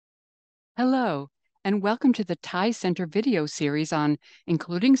Hello, and welcome to the TIE Center video series on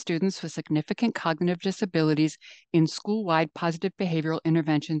including students with significant cognitive disabilities in school-wide positive behavioral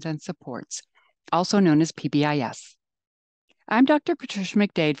interventions and supports, also known as PBIS. I'm Dr. Patricia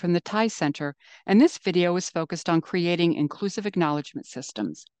McDade from the TIE Center, and this video is focused on creating inclusive acknowledgement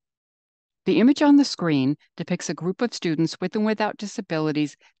systems. The image on the screen depicts a group of students with and without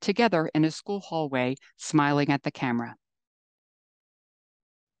disabilities together in a school hallway, smiling at the camera.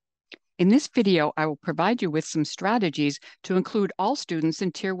 In this video, I will provide you with some strategies to include all students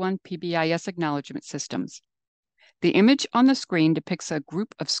in Tier 1 PBIS acknowledgement systems. The image on the screen depicts a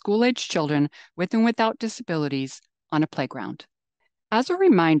group of school-age children with and without disabilities on a playground. As a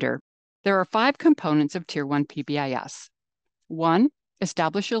reminder, there are 5 components of Tier 1 PBIS. 1.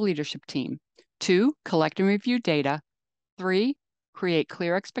 Establish a leadership team. 2. Collect and review data. 3. Create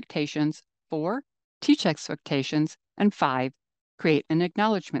clear expectations. 4. Teach expectations. And 5. Create an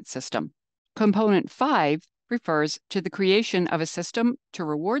acknowledgement system. Component 5 refers to the creation of a system to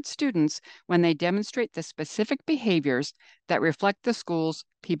reward students when they demonstrate the specific behaviors that reflect the school's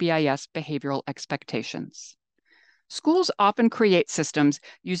PBIS behavioral expectations. Schools often create systems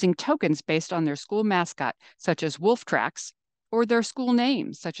using tokens based on their school mascot, such as wolf tracks, or their school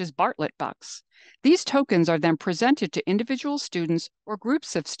names, such as Bartlett Bucks. These tokens are then presented to individual students or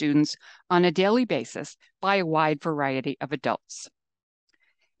groups of students on a daily basis by a wide variety of adults.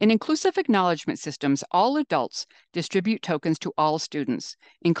 In inclusive acknowledgement systems, all adults distribute tokens to all students,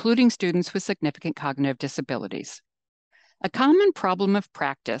 including students with significant cognitive disabilities. A common problem of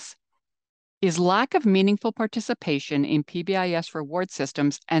practice is lack of meaningful participation in PBIS reward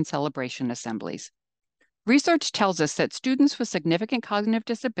systems and celebration assemblies. Research tells us that students with significant cognitive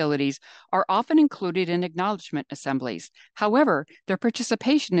disabilities are often included in acknowledgement assemblies. However, their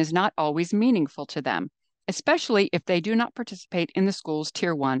participation is not always meaningful to them, especially if they do not participate in the school's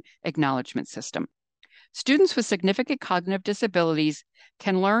Tier 1 acknowledgement system. Students with significant cognitive disabilities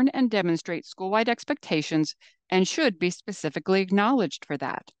can learn and demonstrate school-wide expectations and should be specifically acknowledged for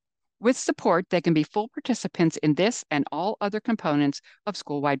that. With support, they can be full participants in this and all other components of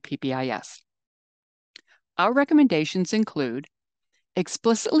school-wide PBIS. Our recommendations include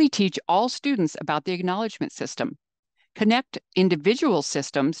explicitly teach all students about the acknowledgement system, connect individual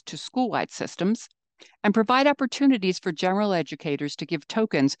systems to school-wide systems, and provide opportunities for general educators to give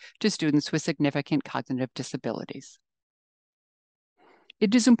tokens to students with significant cognitive disabilities.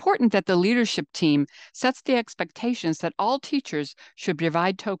 It is important that the leadership team sets the expectations that all teachers should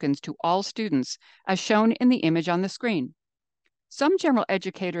provide tokens to all students, as shown in the image on the screen. Some general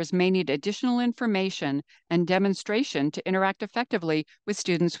educators may need additional information and demonstration to interact effectively with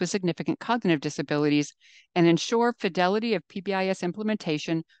students with significant cognitive disabilities and ensure fidelity of PBIS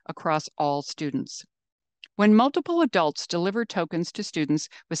implementation across all students. When multiple adults deliver tokens to students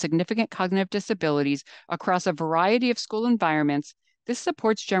with significant cognitive disabilities across a variety of school environments, this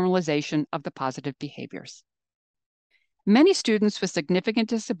supports generalization of the positive behaviors. Many students with significant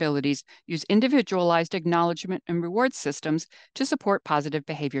disabilities use individualized acknowledgement and reward systems to support positive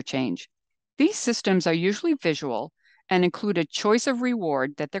behavior change. These systems are usually visual and include a choice of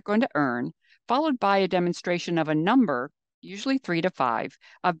reward that they're going to earn, followed by a demonstration of a number, usually 3 to 5,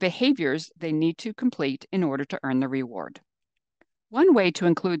 of behaviors they need to complete in order to earn the reward. One way to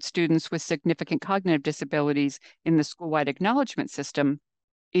include students with significant cognitive disabilities in the school-wide acknowledgement system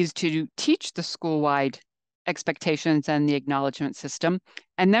is to teach the school-wide expectations and the acknowledgement system,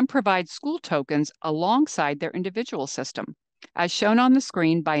 and then provide school tokens alongside their individual system, as shown on the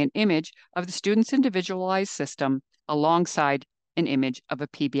screen by an image of the student's individualized system alongside an image of a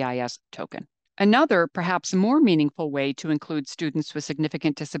PBIS token. Another, perhaps more meaningful way to include students with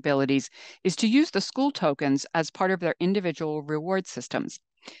significant disabilities is to use the school tokens as part of their individual reward systems.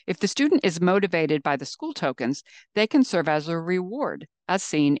 If the student is motivated by the school tokens, they can serve as a reward, as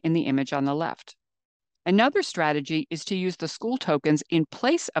seen in the image on the left. Another strategy is to use the school tokens in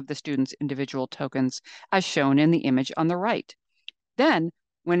place of the student's individual tokens, as shown in the image on the right. Then,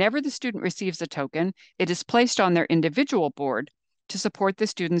 whenever the student receives a token, it is placed on their individual board to support the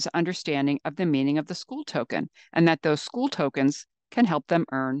student's understanding of the meaning of the school token, and that those school tokens can help them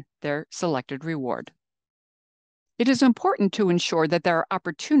earn their selected reward. It is important to ensure that there are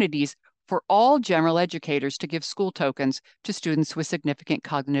opportunities for all general educators to give school tokens to students with significant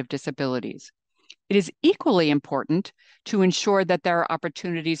cognitive disabilities. It is equally important to ensure that there are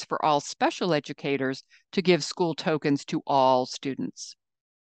opportunities for all special educators to give school tokens to all students.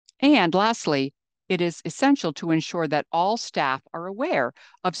 And lastly, it is essential to ensure that all staff are aware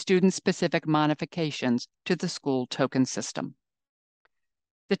of student-specific modifications to the school token system.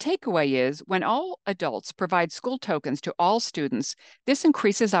 The takeaway is when all adults provide school tokens to all students, this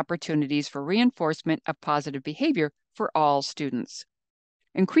increases opportunities for reinforcement of positive behavior for all students.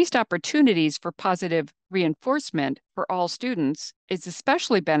 Increased opportunities for positive reinforcement for all students is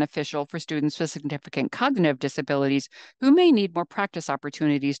especially beneficial for students with significant cognitive disabilities who may need more practice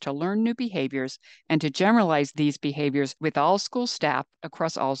opportunities to learn new behaviors and to generalize these behaviors with all school staff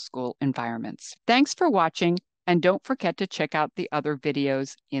across all school environments. Thanks for watching, and don't forget to check out the other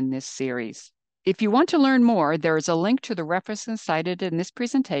videos in this series. If you want to learn more, there is a link to the references cited in this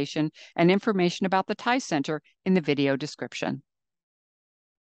presentation and information about the TIE Center in the video description.